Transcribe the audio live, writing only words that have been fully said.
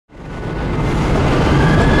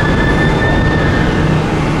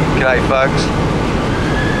today, folks?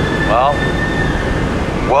 Well,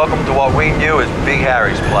 welcome to what we knew as Big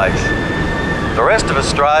Harry's place. The rest of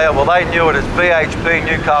Australia, well, they knew it as BHP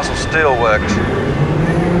Newcastle Steelworks.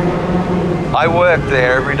 I worked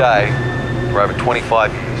there every day for over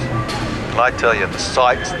 25 years. And I tell you, the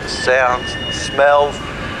sights, the sounds, the smells,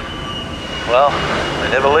 well,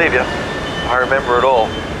 they never leave you. I remember it all.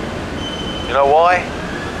 You know why?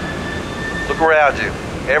 Look around you.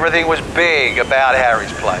 Everything was big about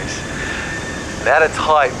Harry's place. And at its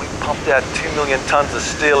height, we pumped out 2 million tonnes of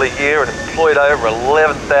steel a year and employed over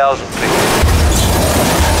 11,000 people.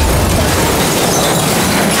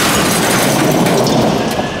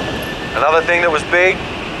 Another thing that was big,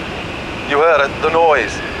 you heard it, the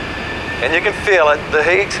noise. And you can feel it, the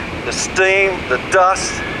heat, the steam, the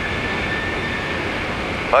dust.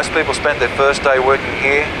 Most people spent their first day working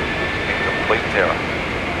here in complete terror.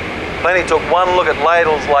 Plenty took one look at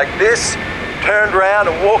ladles like this, turned around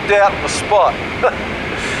and walked out on the spot.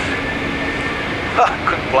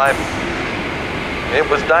 Couldn't blame them. It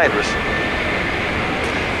was dangerous.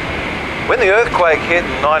 When the earthquake hit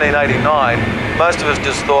in 1989, most of us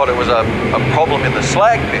just thought it was a problem in the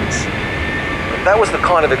slag pits. But that was the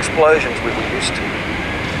kind of explosions we were used to.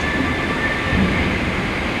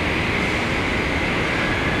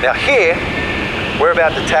 Now here, we're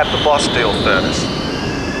about to tap the Boss steel furnace.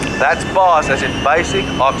 That's Boss as in basic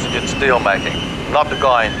oxygen steel making, not the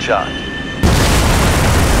guy in charge.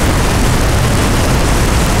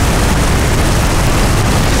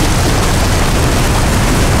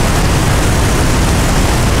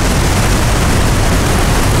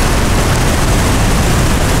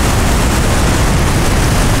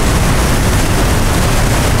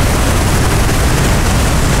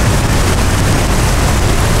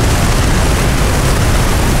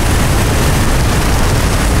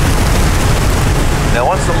 Now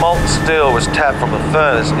once the molten steel was tapped from the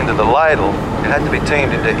furnace into the ladle, it had to be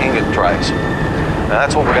teamed into ingot trays. Now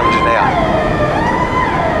that's what we're going to do now.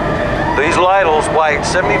 These ladles weigh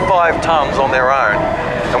 75 tonnes on their own,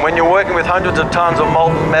 and when you're working with hundreds of tonnes of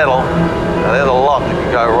molten metal, now there's a lot that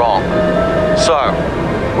can go wrong. So,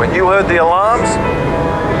 when you heard the alarms,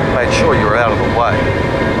 make sure you were out of the way.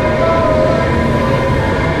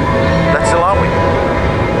 That's the alarm we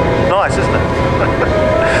did. Nice, isn't it?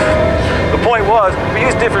 The point was, we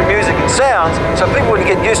used different music and sounds so people wouldn't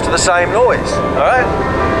get used to the same noise, all right?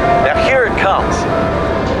 Now here it comes.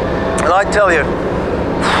 And I tell you,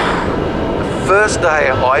 the first day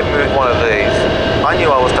I moved one of these, I knew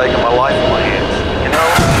I was taking my life in my hands, you know?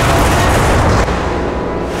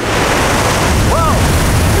 Whoa!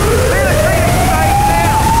 See the cleaning stage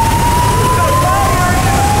now! We've got failure into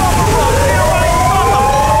the stopper rod, they're running from them!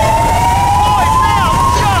 Boys, now,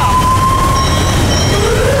 shut up!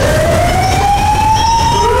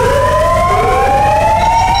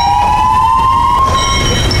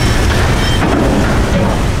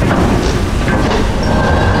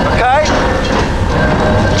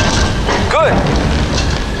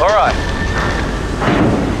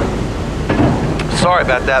 Sorry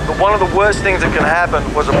about that, but one of the worst things that can happen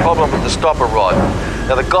was a problem with the stopper rod.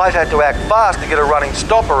 Now the guys had to act fast to get a running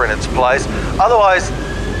stopper in its place, otherwise,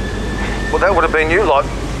 well, that would have been you lot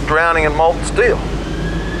drowning in molten steel.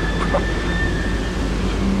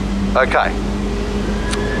 Okay,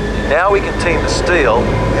 now we can team the steel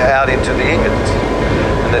out into the ingots.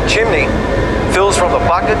 And the chimney fills from the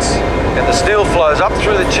buckets and the steel flows up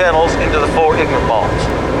through the channels into the 4 ingot molds.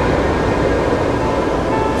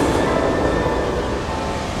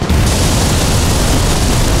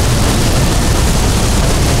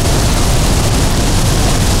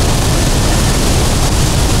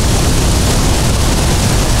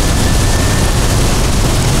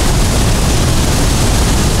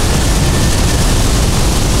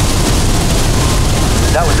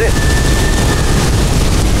 That was it.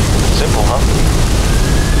 Simple, huh?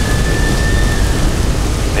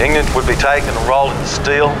 The ingot would be taken and rolled into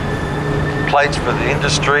steel, plates for the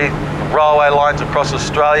industry, the railway lines across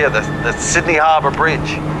Australia, the Sydney Harbour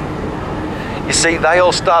Bridge. You see, they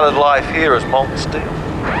all started life here as molten steel.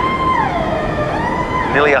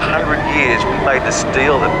 Nearly 100 years we made the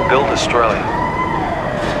steel that built Australia.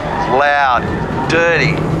 It's loud,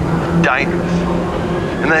 dirty, dangerous.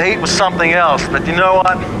 And the heat was something else, but you know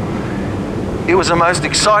what? It was the most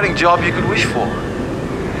exciting job you could wish for.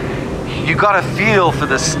 You got a feel for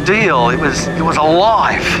the steel, it was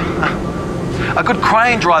alive. A good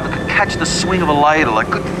crane driver could catch the swing of a ladle, a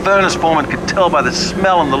good furnace foreman could tell by the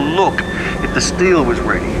smell and the look if the steel was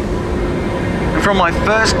ready. And from my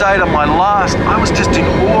first day to my last, I was just in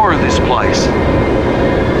awe of this place.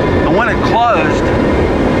 And when it closed,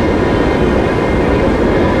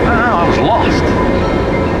 I don't know, I was lost.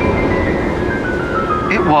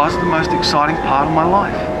 was the most exciting part of my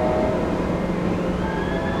life.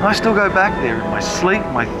 And I still go back there in my sleep,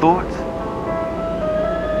 my thoughts,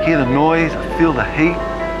 hear the noise, I feel the heat.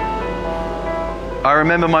 I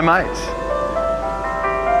remember my mates.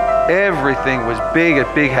 Everything was big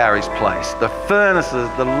at Big Harry's place. The furnaces,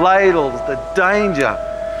 the ladles, the danger.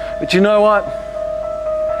 But you know what?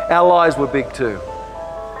 Our lives were big too.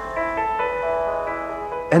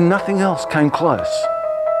 And nothing else came close.